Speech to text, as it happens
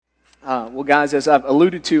Well, guys, as I've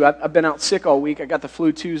alluded to, I've been out sick all week. I got the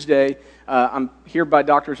flu Tuesday. I'm here by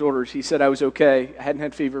doctor's orders. He said I was okay. I hadn't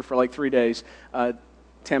had fever for like 3 days.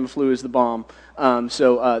 Tamiflu is the bomb.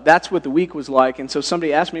 So that's what the week was like. And so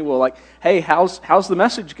somebody asked me, well, like, hey, how's the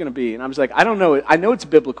message going to be? And I was like, I don't know. I know it's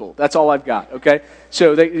biblical. That's all I've got, okay?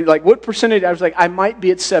 So they like, what percentage? I was like, I might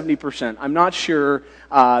be at 70%. I'm not sure.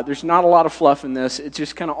 There's not a lot of fluff in this. It's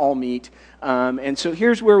just kind of all meat. And so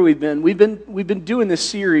here's where we've been. We've been doing this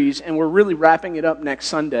series, and we're really wrapping it up next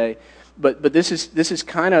Sunday. But this is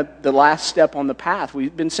kind of the last step on the path.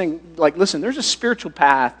 We've been saying, like, listen, there's a spiritual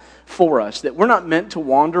path for us, that we're not meant to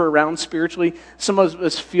wander around spiritually. Some of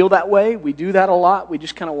us feel that way. We do that a lot. We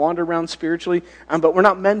just kind of wander around spiritually, but we're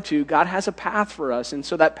not meant to. God has a path for us, and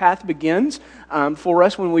so that path begins for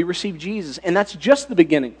us when we receive Jesus, and that's just the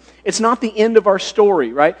beginning. It's not the end of our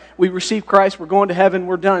story, right? We receive Christ, we're going to heaven,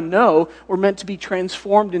 we're done. No, we're meant to be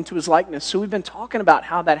transformed into His likeness. So we've been talking about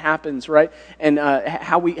how that happens, right? And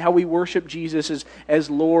how we worship Jesus as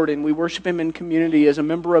Lord, and we worship Him in community as a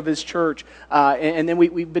member of His church, and then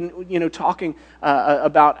we've been talking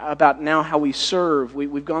about now how we serve.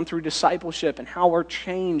 We've gone through discipleship and how we're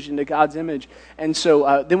changed into God's image. And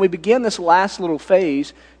so then we began this last little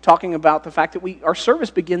phase talking about the fact that our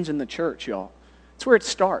service begins in the church, y'all. It's where it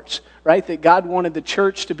starts, right? That God wanted the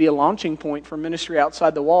church to be a launching point for ministry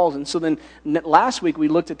outside the walls. And so then last week we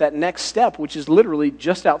looked at that next step, which is literally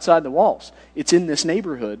just outside the walls. It's in this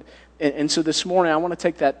neighborhood. And so this morning I want to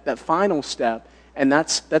take that final step, and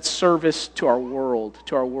that's service to our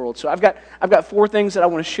world, So I've got 4 things that I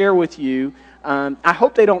want to share with you. I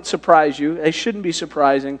hope they don't surprise you. They shouldn't be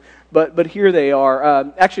surprising, but here they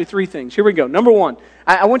are. Actually, 3 things. Here we go. Number 1,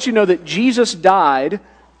 I want you to know that Jesus died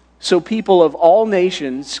so people of all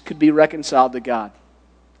nations could be reconciled to God.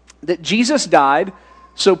 That Jesus died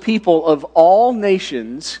so people of all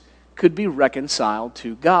nations could be reconciled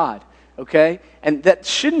to God. Okay? And that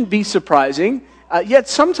shouldn't be surprising. Yet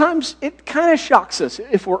sometimes it kind of shocks us,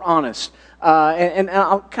 if we're honest. And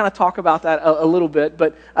I'll kind of talk about that a little bit.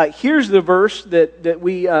 But here's the verse that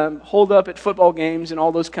we hold up at football games and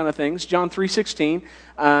all those kind of things. John 3:16.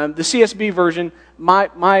 The CSB version, my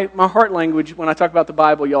heart language when I talk about the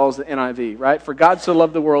Bible, y'all, is the NIV, right? For God so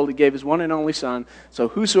loved the world, He gave His one and only Son, so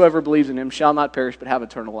whosoever believes in Him shall not perish but have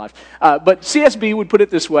eternal life. But CSB would put it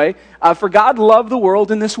this way. For God loved the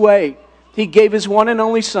world in this way. He gave His one and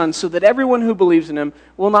only Son so that everyone who believes in Him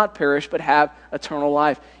will not perish but have eternal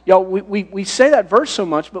life. Y'all, we say that verse so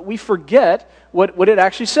much, but we forget what it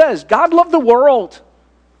actually says. God loved the world.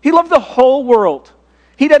 He loved the whole world.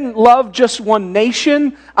 He didn't love just one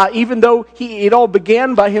nation, even though it all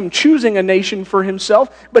began by Him choosing a nation for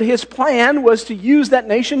Himself. But His plan was to use that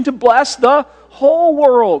nation to bless the whole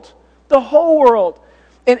world. The whole world.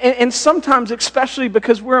 And sometimes, especially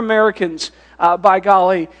because we're Americans, by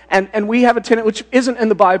golly, and we have a tenet which isn't in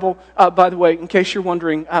the Bible, by the way, in case you're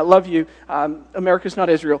wondering. I love you. America's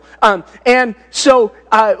not Israel. And so,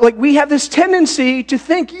 we have this tendency to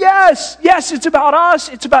think, yes, it's about us.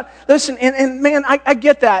 It's about, listen, and man, I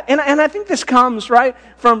get that. And I think this comes, right,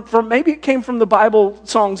 from maybe it came from the Bible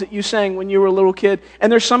songs that you sang when you were a little kid.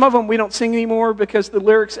 And there's some of them we don't sing anymore because the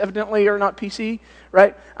lyrics evidently are not PC,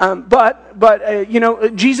 right?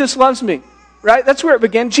 But Jesus loves me. Right? That's where it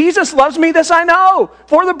began. Jesus loves me, this I know.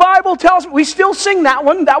 For the Bible tells me. We still sing that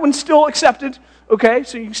one. That one's still accepted. Okay?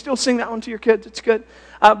 So you can still sing that one to your kids. It's good.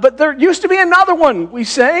 But there used to be another one we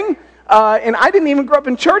sang. And I didn't even grow up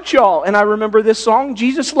in church, y'all. And I remember this song,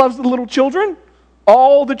 Jesus loves the little children.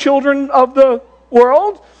 All the children of the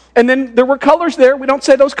world. And then there were colors there. We don't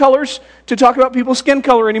say those colors to talk about people's skin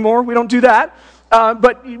color anymore. We don't do that.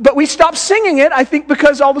 But we stopped singing it, I think,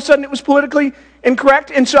 because all of a sudden it was politically incorrect.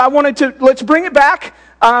 And so I wanted to, let's bring it back.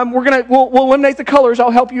 We'll eliminate the colors. I'll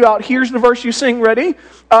help you out. Here's the verse you sing. Ready?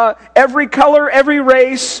 Every color, every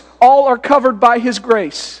race, all are covered by His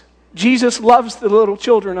grace. Jesus loves the little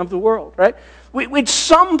children of the world, right? At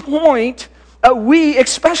some point, we,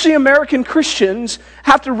 especially American Christians,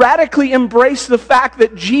 have to radically embrace the fact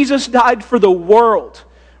that Jesus died for the world.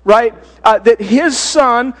 Right? That His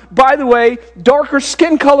Son, by the way, darker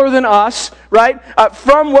skin color than us, right?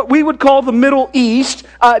 From what we would call the Middle East,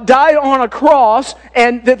 died on a cross,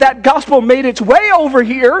 and that gospel made its way over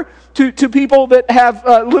here to people that have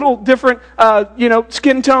little different,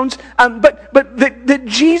 skin tones. But that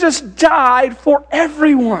Jesus died for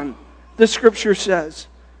everyone, the Scripture says.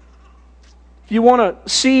 If you want to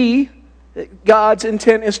see that God's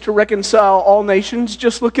intent is to reconcile all nations,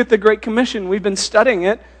 just look at the Great Commission. We've been studying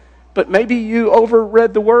it, but maybe you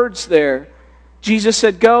overread the words there. Jesus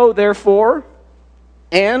said, go, therefore,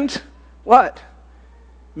 and what?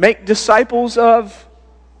 Make disciples of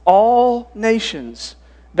all nations,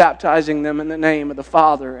 baptizing them in the name of the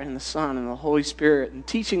Father and the Son and the Holy Spirit, and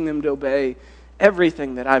teaching them to obey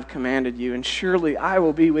everything that I've commanded you. And surely I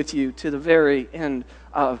will be with you to the very end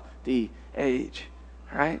of the age.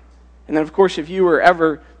 All right? And then, of course, if you were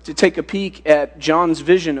ever to take a peek at John's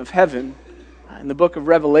vision of heaven in the book of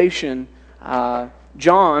Revelation,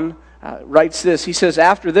 John writes this. He says,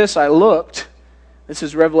 "After this I looked," this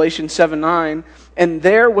is Revelation 7:9, "and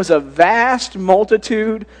there was a vast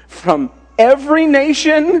multitude from every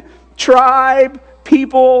nation, tribe,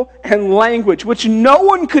 people, and language, which no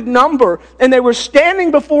one could number. And they were standing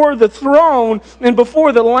before the throne and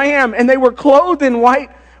before the Lamb, and they were clothed in white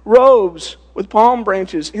robes with palm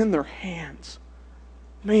branches in their hands."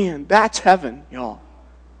 Man, that's heaven, y'all.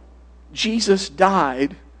 Jesus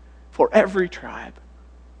died for every tribe,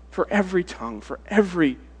 for every tongue, for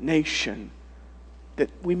every nation, that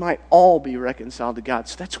we might all be reconciled to God.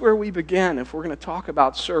 So that's where we begin. If we're going to talk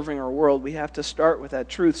about serving our world, we have to start with that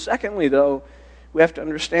truth. Secondly, though, we have to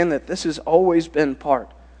understand that this has always been part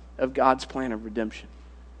of God's plan of redemption.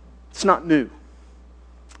 It's not new.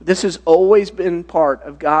 This has always been part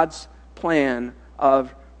of God's plan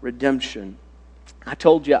of redemption. I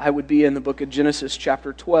told you I would be in the book of Genesis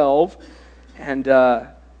chapter 12, and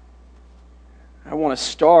I want to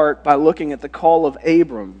start by looking at the call of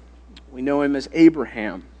Abram. We know him as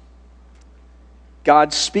Abraham.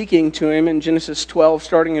 God speaking to him in Genesis 12,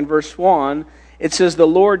 starting in verse 1, it says, "The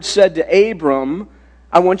Lord said to Abram,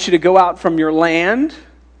 I want you to go out from your land,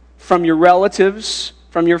 from your relatives,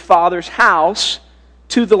 from your father's house,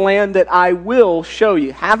 to the land that I will show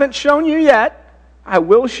you." Haven't shown you yet. I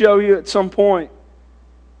will show you at some point.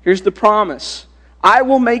 Here's the promise. "I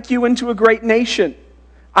will make you into a great nation.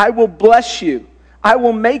 I will bless you. I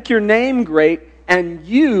will make your name great, and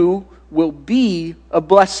you will be a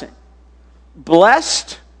blessing."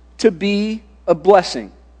 Blessed to be a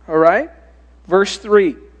blessing. All right? Verse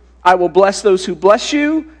 3. "I will bless those who bless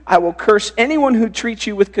you. I will curse anyone who treats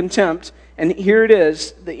you with contempt." And here it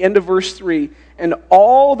is, the end of verse 3. "And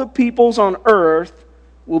all the peoples on earth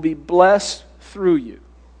will be blessed through you."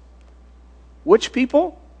 Which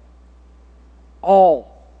people?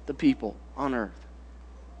 All the people on earth.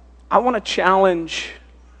 I want to challenge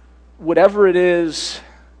whatever it is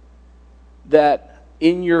that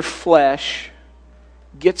in your flesh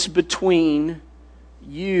gets between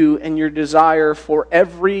you and your desire for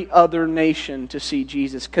every other nation to see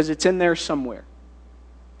Jesus, because it's in there somewhere.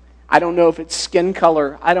 I don't know if it's skin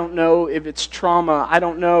color. I don't know if it's trauma. I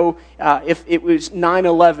don't know if it was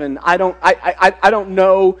 9/11. I don't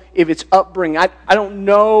know if it's upbringing. I don't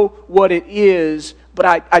know what it is, but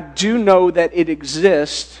I do know that it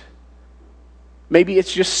exists. Maybe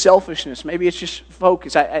it's just selfishness. Maybe it's just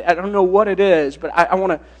focus. I don't know what it is, but I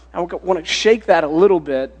want to shake that a little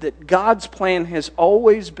bit, that God's plan has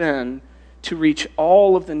always been to reach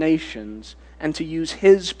all of the nations and to use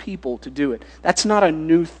His people to do it. That's not a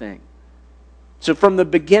new thing. So from the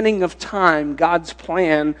beginning of time, God's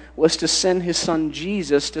plan was to send His Son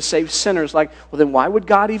Jesus to save sinners. Well, then why would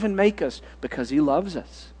God even make us? Because He loves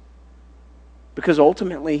us. Because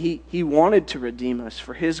ultimately He wanted to redeem us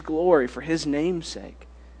for His glory, for His name's sake.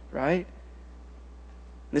 Right?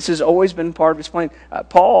 This has always been part of His plan.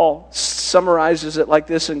 Paul summarizes it like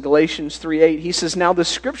this in Galatians 3:8. He says, "Now the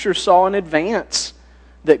Scripture saw in advance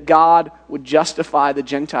that God would justify the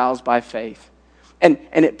Gentiles by faith. And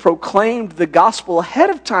it proclaimed the gospel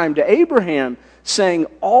ahead of time to Abraham, saying,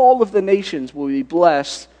 all of the nations will be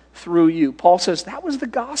blessed through you." Paul says that was the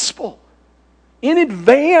gospel. In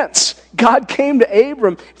advance, God came to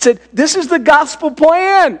Abram and said, this is the gospel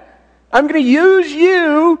plan. I'm going to use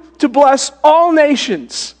you to bless all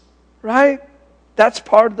nations. Right? That's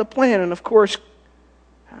part of the plan. And of course,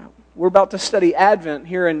 we're about to study Advent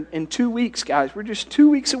here in 2 weeks, guys. We're just 2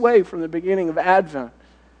 weeks away from the beginning of Advent.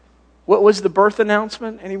 What was the birth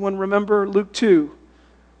announcement? Anyone remember? Luke 2.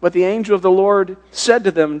 But the angel of the Lord said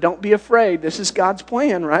to them, "Don't be afraid." This is God's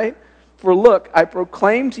plan, right? "For look, I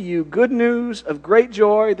proclaim to you good news of great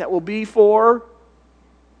joy that will be for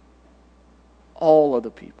all of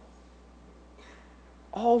the people."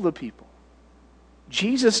 All the people.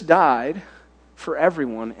 Jesus died for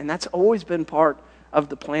everyone, and that's always been part of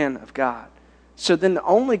the plan of God. So then the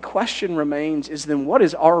only question remains is then what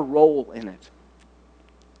is our role in it?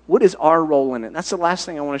 What is our role in it? That's the last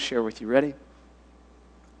thing I want to share with you. Ready?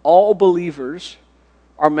 All believers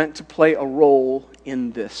are meant to play a role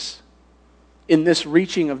in this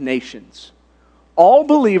reaching of nations. All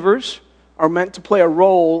believers are meant to play a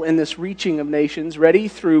role in this reaching of nations. Ready?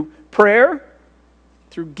 Through prayer,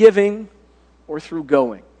 through giving, or through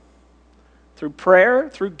going. Through prayer,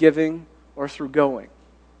 through giving, or through going.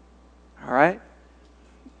 All right?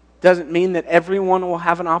 Doesn't mean that everyone will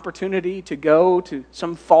have an opportunity to go to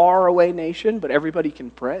some faraway nation, but everybody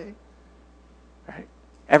can pray. Right?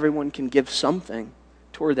 Everyone can give something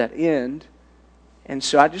toward that end. And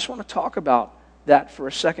so I just want to talk about that for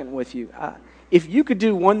a second with you. If you could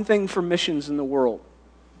do one thing for missions in the world,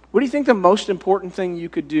 what do you think the most important thing you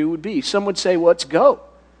could do would be? Some would say, well, let's go.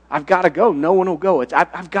 I've got to go. No one will go.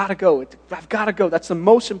 I've got to go. I've got to go. That's the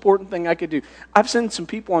most important thing I could do. I've sent some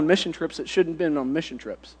people on mission trips that shouldn't have been on mission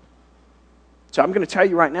trips. So I'm going to tell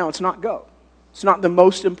you right now, it's not go. It's not the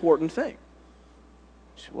most important thing.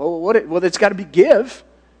 Well, it's got to be give.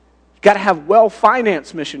 You've got to have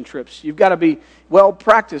well-financed mission trips. You've got to be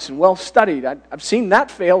well-practiced and well-studied. I've seen that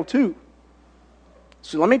fail too.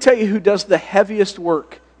 So let me tell you who does the heaviest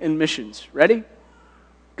work in missions. Ready?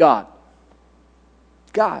 God.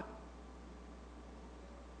 God.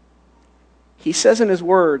 He says in His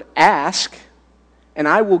Word, ask, and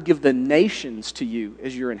I will give the nations to you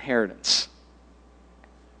as your inheritance.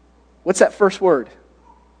 What's that first word?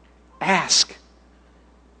 Ask.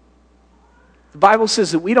 The Bible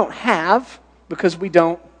says that we don't have because we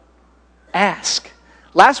don't ask.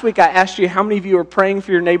 Last week I asked you how many of you are praying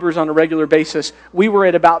for your neighbors on a regular basis. We were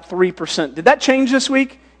at about 3%. Did that change this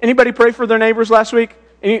week? Anybody pray for their neighbors last week?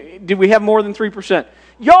 Did we have more than 3%?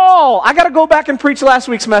 Y'all, I got to go back and preach last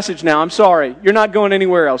week's message now. I'm sorry. You're not going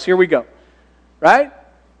anywhere else. Here we go. Right?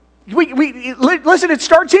 Listen, it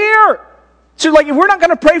starts here. So if we're not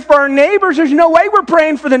going to pray for our neighbors, there's no way we're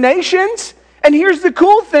praying for the nations. And here's the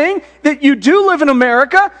cool thing, that you do live in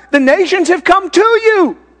America. The nations have come to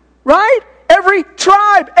you. Right? Every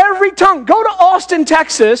tribe, every tongue. Go to Austin,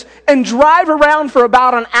 Texas, and drive around for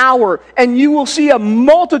about an hour, and you will see a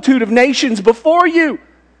multitude of nations before you.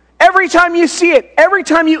 Every time you see it, every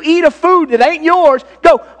time you eat a food that ain't yours,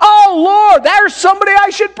 go, oh Lord, there's somebody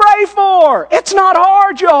I should pray for. It's not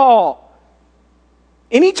hard, y'all.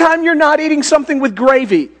 Anytime you're not eating something with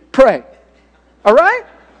gravy, pray. All right?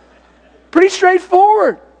 Pretty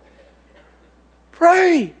straightforward.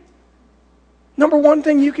 Pray. Number one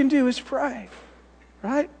thing you can do is pray.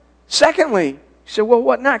 Right? Secondly, you say, well,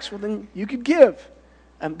 what next? Well, then you could give.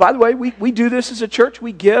 And by the way, we do this as a church.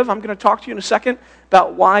 We give. I'm going to talk to you in a second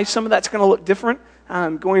about why some of that's going to look different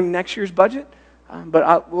going into next year's budget.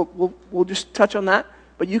 But we'll just touch on that.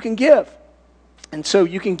 But you can give. And so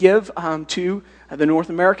you can give to the North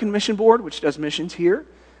American Mission Board, which does missions here.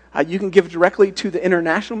 You can give directly to the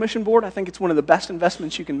International Mission Board. I think it's one of the best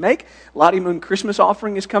investments you can make. Lottie Moon Christmas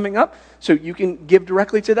offering is coming up, so you can give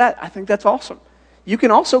directly to that. I think that's awesome. You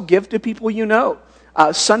can also give to people you know.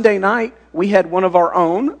 Sunday night, we had one of our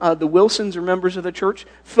own. The Wilsons are members of the church.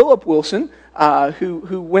 Philip Wilson,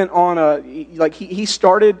 who went on he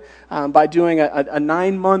started by doing a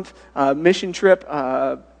 9-month mission trip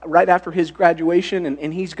right after his graduation,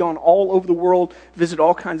 and he's gone all over the world, visit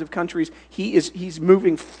all kinds of countries. He's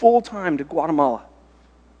moving full-time to Guatemala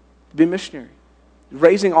to be a missionary,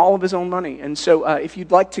 raising all of his own money. And so if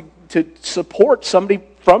you'd like to support somebody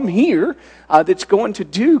from here that's going to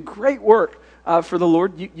do great work for the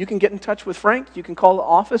Lord, you can get in touch with Frank. You can call the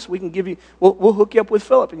office. We can give you. We'll hook you up with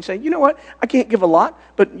Philip, and you say, you know what? I can't give a lot,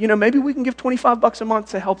 but maybe we can give $25 a month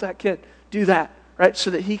to help that kid. Do that, right? So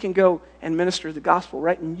that he can go and minister the gospel,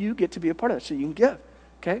 right? And you get to be a part of it, so you can give.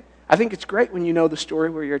 Okay? I think it's great when you know the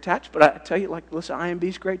story where you're attached. But I tell you, listen, IMB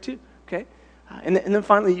is great too. Okay? And then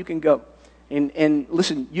finally you can go. And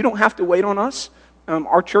listen, you don't have to wait on us.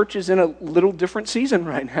 Our church is in a little different season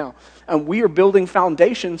right now. We are building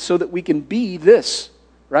foundations so that we can be this,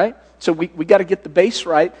 right? So we got to get the base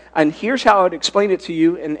right. And here's how I'd explain it to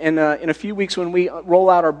you. And in a few weeks when we roll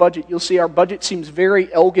out our budget, you'll see our budget seems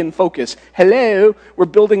very Elgin focused. Hello, we're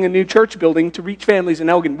building a new church building to reach families in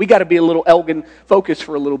Elgin. We got to be a little Elgin focused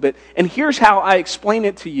for a little bit. And here's how I explain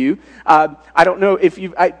it to you. I don't know if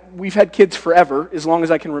we've had kids forever, as long as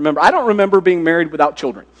I can remember. I don't remember being married without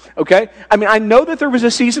children, okay? I mean, I know that there was a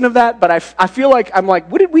season of that, but I feel like, I'm like,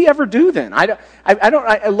 what did we ever do then?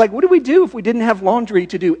 What did we do if we didn't have laundry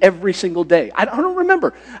to do every single day? I don't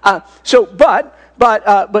remember. But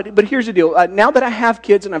here's the deal. Now that I have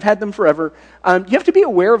kids and I've had them forever, you have to be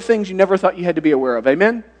aware of things you never thought you had to be aware of.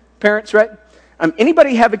 Amen? Parents, right?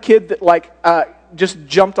 Anybody have a kid that just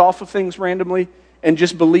jumped off of things randomly and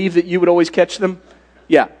just believed that you would always catch them?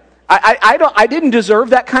 Yeah. I didn't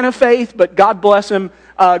deserve that kind of faith, but God bless him.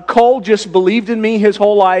 Cole just believed in me his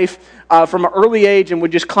whole life from an early age and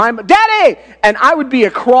would just climb, Daddy! And I would be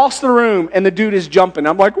across the room and the dude is jumping.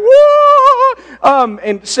 I'm like, whoa!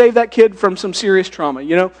 And save that kid from some serious trauma,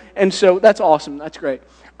 And so that's awesome. That's great.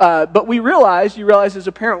 But you realize as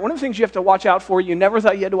a parent, one of the things you have to watch out for, you never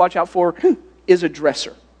thought you had to watch out for, is a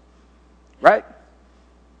dresser. Right?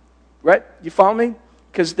 Right? You follow me?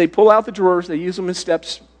 because they pull out the drawers, they use them as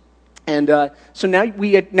steps. And so now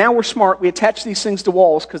we're smart. We attach these things to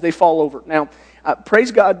walls because they fall over. Now,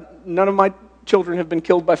 praise God, none of my children have been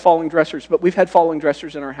killed by falling dressers, but we've had falling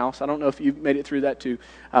dressers in our house. I don't know if you've made it through that too,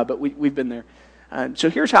 but we've been there. So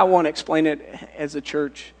here's how I want to explain it as a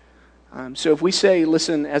church. So if we say,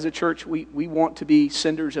 listen, as a church, we want to be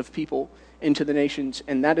senders of people into the nations,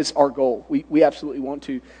 and that is our goal. We absolutely want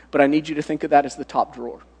to, but I need you to think of that as the top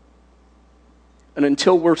drawer. And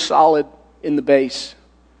until we're solid in the base,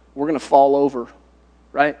 we're going to fall over,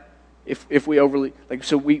 right? If we overly,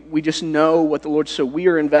 so we just know what the Lord, so we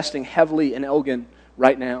are investing heavily in Elgin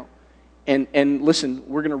right now. And listen,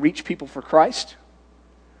 we're going to reach people for Christ.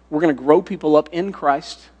 We're going to grow people up in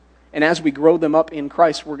Christ. And as we grow them up in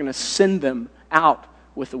Christ, we're going to send them out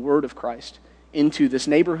with the word of Christ into this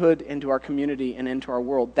neighborhood, into our community, and into our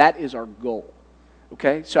world. That is our goal.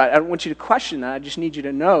 Okay? So I don't want you to question that. I just need you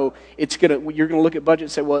to know you're going to look at budget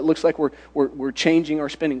and say, well, it looks like we're changing our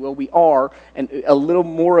spending. Well, we are, and a little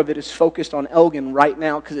more of it is focused on Elgin right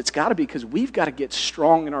now because it's got to be, because we've got to get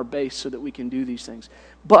strong in our base so that we can do these things.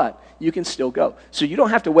 But you can still go. So you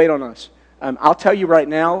don't have to wait on us. I'll tell you right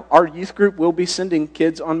now, our youth group will be sending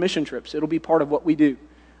kids on mission trips. It'll be part of what we do.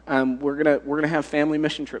 We're gonna have family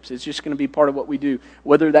mission trips. It's just gonna be part of what we do.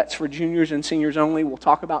 Whether that's for juniors and seniors only, we'll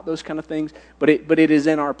talk about those kind of things. But it is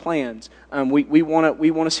in our plans. We want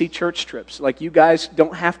to see church trips. Like, you guys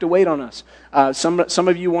don't have to wait on us. Some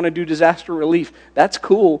of you want to do disaster relief. That's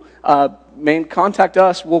cool. Man, contact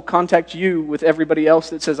us. We'll contact you with everybody else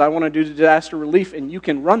that says, I want to do disaster relief, and you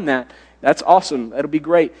can run that. That's awesome. That'll be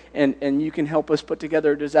great, and you can help us put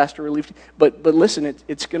together a disaster relief. But listen,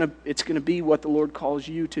 it's gonna be what the Lord calls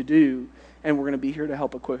you to do, and we're gonna be here to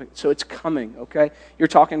help equip it. So it's coming. Okay, you're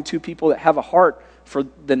talking to people that have a heart for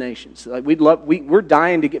the nations. Like, we're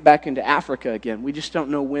dying to get back into Africa again. We just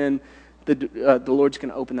don't know when the Lord's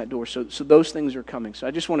going to open that door. So those things are coming. So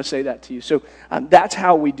I just want to say that to you. So that's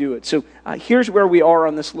how we do it. So here's where we are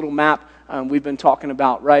on this little map we've been talking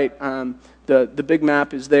about, right? The big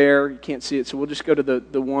map is there. You can't see it, so we'll just go to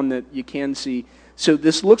the one that you can see. So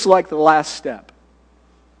this looks like the last step,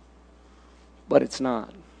 but it's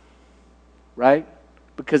not, right?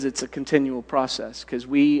 Because it's a continual process, because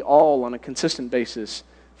we all, on a consistent basis,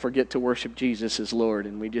 forget to worship Jesus as Lord,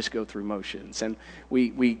 and we just go through motions, and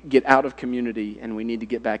we get out of community, and we need to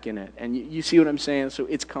get back in it. And you see what I'm saying? So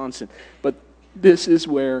it's constant. But this is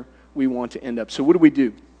where we want to end up. So what do we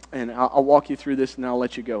do? And I'll walk you through this, and I'll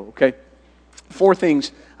let you go, okay? 4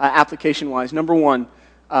 things, application-wise. Number one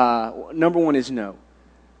is know.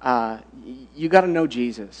 You got to know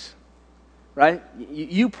Jesus, right?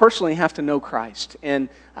 You personally have to know Christ. And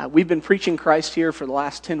we've been preaching Christ here for the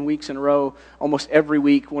last 10 weeks in a row, almost every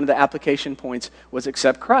week. One of the application points was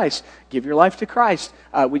accept Christ. Give your life to Christ.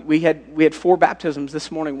 We had 4 baptisms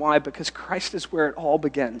this morning. Why? Because Christ is where it all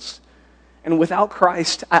begins. And without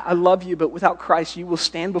Christ, I love you, but without Christ, you will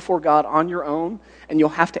stand before God on your own, and you'll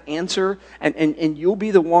have to answer, and you'll be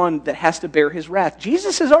the one that has to bear his wrath.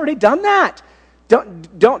 Jesus has already done that.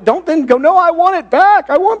 Don't then go, no, I want it back.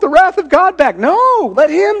 I want the wrath of God back. No, let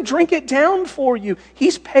him drink it down for you.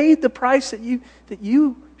 He's paid the price that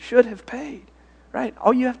you should have paid, right?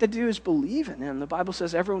 All you have to do is believe in him. The Bible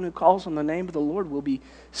says everyone who calls on the name of the Lord will be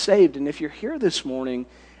saved. And if you're here this morning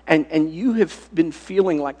and you have been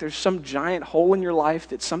feeling like there's some giant hole in your life,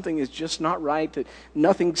 that something is just not right, that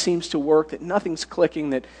nothing seems to work, that nothing's clicking,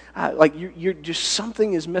 that you're just,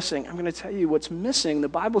 something is missing, I'm going to tell you what's missing. The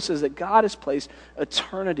Bible says that God has placed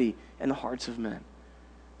eternity in the hearts of men.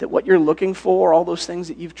 That what you're looking for, all those things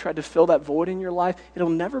that you've tried to fill that void in your life, it'll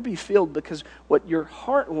never be filled, because what your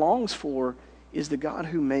heart longs for is the God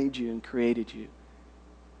who made you and created you.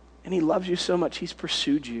 And he loves you so much, he's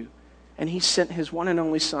pursued you. And he sent his one and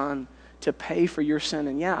only son to pay for your sin.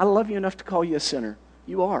 And yeah, I love you enough to call you a sinner.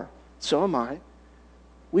 You are. So am I.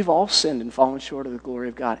 We've all sinned and fallen short of the glory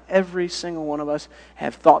of God. Every single one of us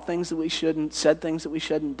have thought things that we shouldn't, said things that we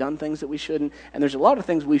shouldn't, done things that we shouldn't. And there's a lot of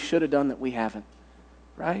things we should have done that we haven't.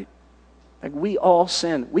 Right? Like, we all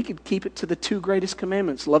sin. We could keep it to the 2 greatest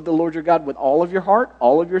commandments. Love the Lord your God with all of your heart,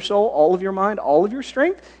 all of your soul, all of your mind, all of your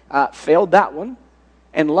strength. Failed that one.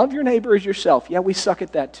 And love your neighbor as yourself. Yeah, we suck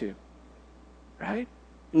at that too. Right?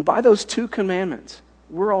 And by those 2 commandments,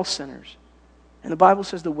 we're all sinners. And the Bible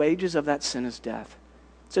says the wages of that sin is death.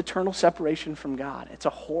 It's eternal separation from God. It's a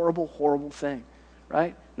horrible, horrible thing.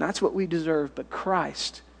 Right? And that's what we deserve. But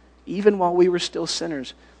Christ, even while we were still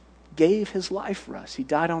sinners, gave his life for us. He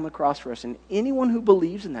died on the cross for us. And anyone who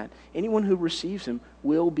believes in that, anyone who receives him,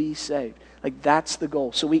 will be saved. Like, that's the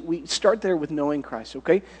goal. So we start there with knowing Christ,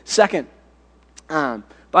 okay? Second,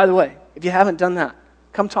 by the way, if you haven't done that,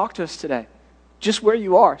 come talk to us today. just where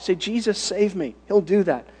you are. Say, Jesus, save me. He'll do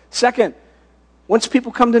that. Second, once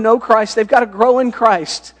people come to know Christ, they've got to grow in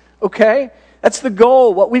Christ, okay? That's the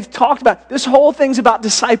goal, what we've talked about. This whole thing's about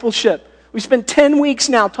discipleship. We spent 10 weeks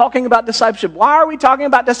now talking about discipleship. Why are we talking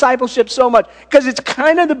about discipleship so much? Because it's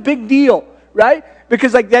kind of the big deal, right?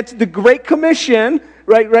 Because that's the Great Commission,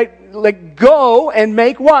 right? Like go and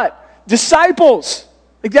make what? Disciples.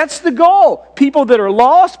 Like that's the goal. People that are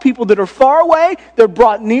lost, people that are far away, they're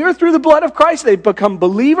brought near through the blood of Christ. They become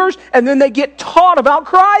believers, and then they get taught about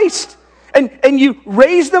Christ. And you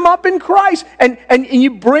raise them up in Christ, and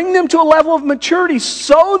you bring them to a level of maturity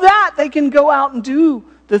so that they can go out and do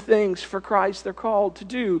the things for Christ they're called to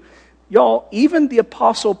do. Y'all, even the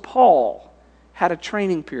Apostle Paul had a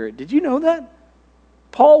training period. Did you know that?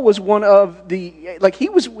 Paul was one of the, like he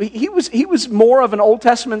was more of an Old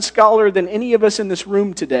Testament scholar than any of us in this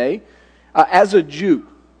room today as a Jew.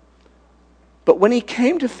 But when he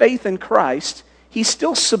came to faith in Christ, he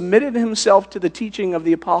still submitted himself to the teaching of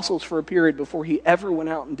the apostles for a period before he ever went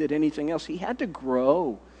out and did anything else. He had to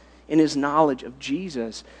grow in his knowledge of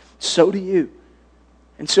Jesus. So do you.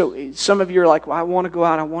 And so some of you are like, well, I want to go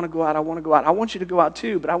out. I want you to go out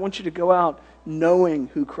too, but I want you to go out knowing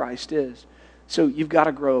who Christ is. So you've got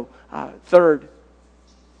to grow. Third,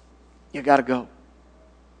 you got to go.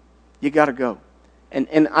 You got to go.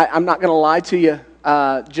 And I'm not going to lie to you.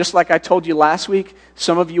 Just like I told you last week,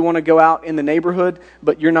 some of you want to go out in the neighborhood,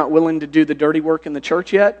 but you're not willing to do the dirty work in the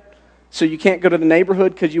church yet. So you can't go to the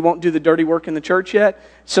neighborhood because you won't do the dirty work in the church yet.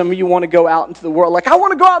 Some of you want to go out into the world. Like, I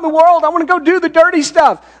want to go out in the world. I want to go do the dirty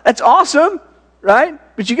stuff. That's awesome, right?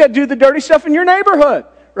 But you got to do the dirty stuff in your neighborhood,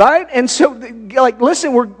 right? And so, like,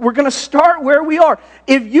 listen, we're going to start where we are.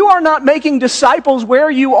 If you are not making disciples where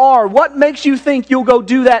you are, what makes you think you'll go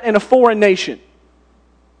do that in a foreign nation?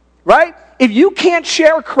 Right? If you can't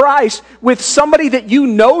share Christ with somebody that you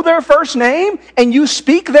know their first name and you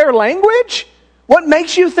speak their language, what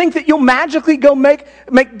makes you think that you'll magically go make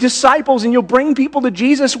disciples and you'll bring people to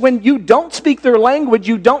Jesus when you don't speak their language,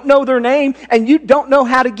 you don't know their name, and you don't know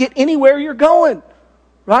how to get anywhere you're going?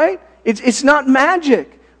 Right? It's not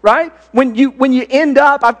magic. Right? When you end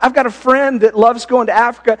up, I've got a friend that loves going to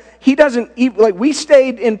Africa. He doesn't eat, like we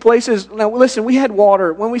stayed in places, now listen, we had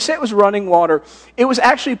water. When we say it was running water, it was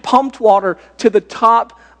actually pumped water to the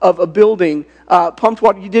top of a building. Pumped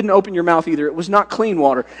water, you didn't open your mouth either. It was not clean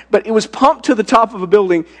water. But it was pumped to the top of a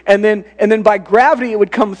building, and then by gravity it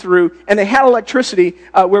would come through, and they had electricity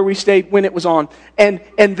where we stayed when it was on. And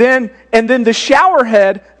then the shower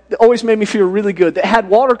head, that always made me feel really good, that had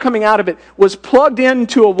water coming out of it, was plugged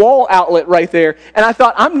into a wall outlet right there. And I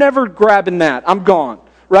thought, I'm never grabbing that. I'm gone.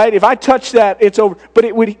 Right? If I touch that, it's over. But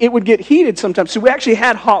it would get heated sometimes. So we actually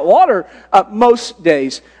had hot water most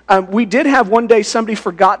days. We did have one day somebody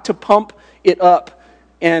forgot to pump it up.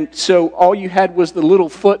 And so all you had was the little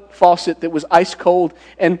foot faucet that was ice cold.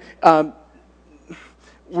 And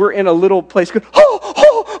we're in a little place.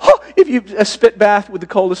 If you a spit bath with the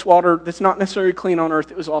coldest water that's not necessarily clean on earth,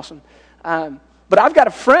 it was awesome. But I've got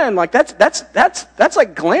a friend, like that's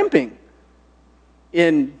like glamping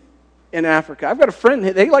in Africa. I've got a friend,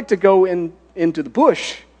 they like to go into the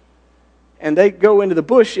bush. And they go into the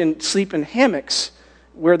bush and sleep in hammocks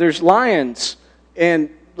where there's lions and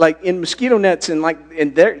like in mosquito nets and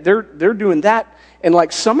they're doing that. And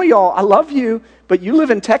like some of y'all, I love you, but you live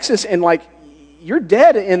in Texas and like you're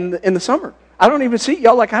dead in the summer. I don't even see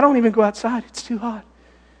y'all, like I don't even go outside. It's too hot.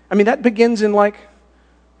 I mean, that begins in like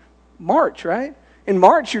March, right? In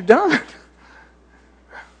March, you're done.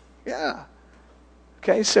 Yeah.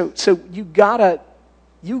 Okay, so you gotta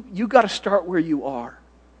start where you are.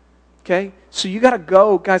 Okay? So you gotta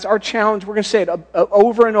go. Guys, our challenge, we're gonna say it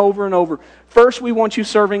over and over and over. First, we want you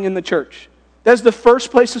serving in the church. That's the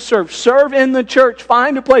first place to serve. Serve in the church.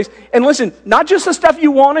 Find a place. And listen, not just the stuff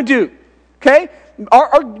you want to do. Okay?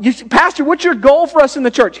 Pastor, what's your goal for us in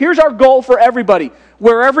the church? Here's our goal for everybody.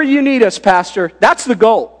 Wherever you need us, Pastor, that's the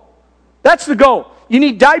goal. That's the goal. You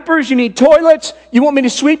need diapers, you need toilets, you want me to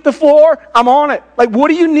sweep the floor, I'm on it. Like, what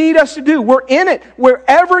do you need us to do? We're in it.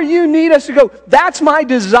 Wherever you need us to go. That's my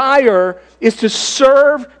desire, is to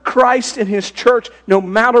serve Christ in His church no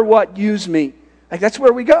matter what. Use me. Like, that's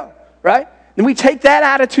where we go, right? And we take that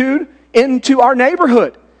attitude into our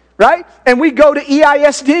neighborhood, right? And we go to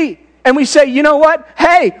EISD. And we say, you know what?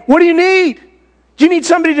 Hey, what do you need? Do you need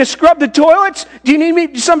somebody to scrub the toilets? Do you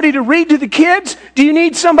need somebody to read to the kids? Do you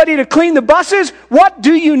need somebody to clean the buses? What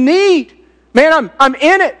do you need? Man, I'm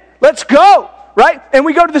in it. Let's go, right? And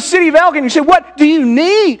we go to the city of Elgin and you say, what do you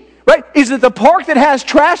need? Right? Is it the park that has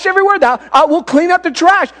trash everywhere? We'll clean up the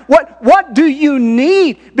trash. What do you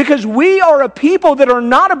need? Because we are a people that are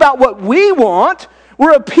not about what we want.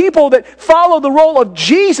 We're a people that follow the role of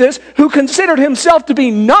Jesus, who considered himself to be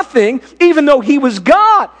nothing, even though he was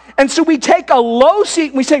God. And so we take a low seat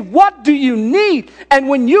and we say, what do you need? And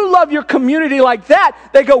when you love your community like that,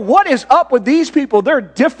 they go, what is up with these people? They're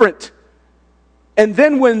different. And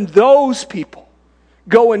then when those people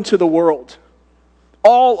go into the world,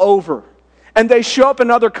 all over, and they show up in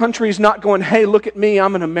other countries not going, hey, look at me,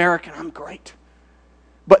 I'm an American, I'm great.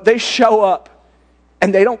 But they show up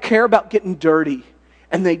and they don't care about getting dirty.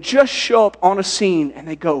 And they just show up on a scene and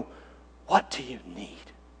they go, what do you need?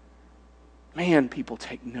 Man, people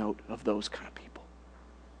take note of those kind of people.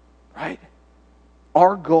 Right?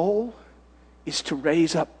 Our goal is to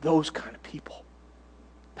raise up those kind of people.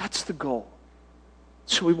 That's the goal.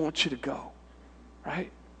 So we want you to go.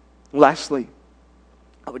 Right? Lastly,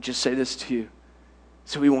 I would just say this to you.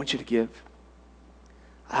 So we want you to give.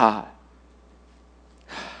 I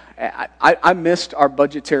missed our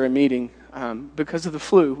budgetary meeting because of the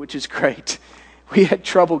flu, which is great. We had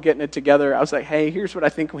trouble getting it together. I was like, hey, here's what I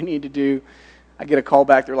think we need to do. I get a call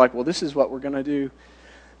back. They're like, well, this is what we're going to do.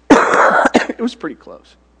 It was pretty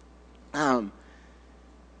close. And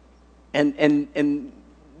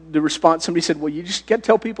the response, somebody said, well, you just got to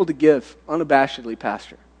tell people to give unabashedly,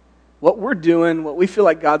 Pastor. What we're doing, what we feel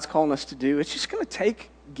like God's calling us to do, it's just going to take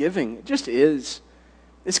giving. It just is.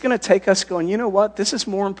 It's going to take us going, you know what? This is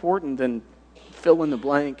more important than fill in the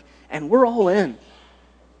blank. And we're all in.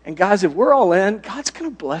 And guys, if we're all in, God's going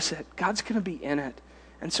to bless it. God's going to be in it.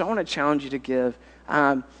 And so I want to challenge you to give.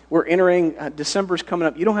 We're entering, December's coming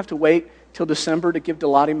up. You don't have to wait till December to give to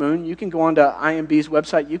Lottie Moon. You can go on to IMB's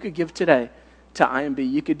website. You could give today to IMB.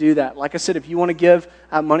 You could do that. Like I said, if you want to give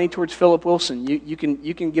money towards Philip Wilson, you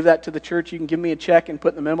can give that to the church. You can give me a check and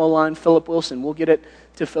put in the memo line, Philip Wilson. We'll get it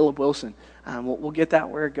to Philip Wilson. We'll get that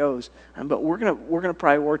where it goes. But we're gonna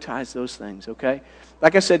prioritize those things, okay?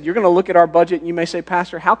 Like I said, you're going to look at our budget and you may say,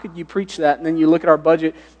 Pastor, how could you preach that? And then you look at our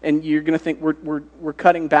budget and you're going to think we're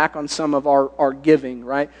cutting back on some of our giving,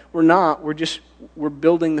 right? We're not. We're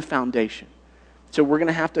building the foundation. So we're going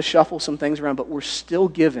to have to shuffle some things around, but we're still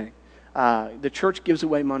giving. The church gives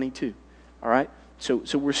away money too, all right? So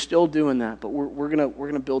we're still doing that, but we're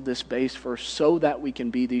gonna build this base first so that we can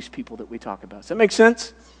be these people that we talk about. Does that make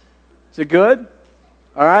sense? Is it good?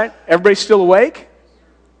 All right? Everybody still awake?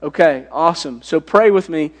 Okay, awesome. So pray with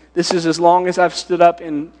me. This is as long as I've stood up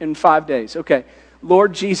in 5 days. Okay.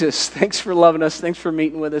 Lord Jesus, thanks for loving us. Thanks for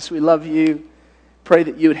meeting with us. We love you. Pray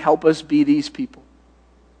that you would help us be these people.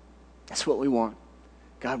 That's what we want.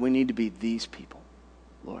 God, we need to be these people.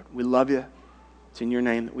 Lord, we love you. It's in your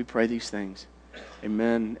name that we pray these things.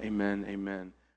 Amen, amen, amen.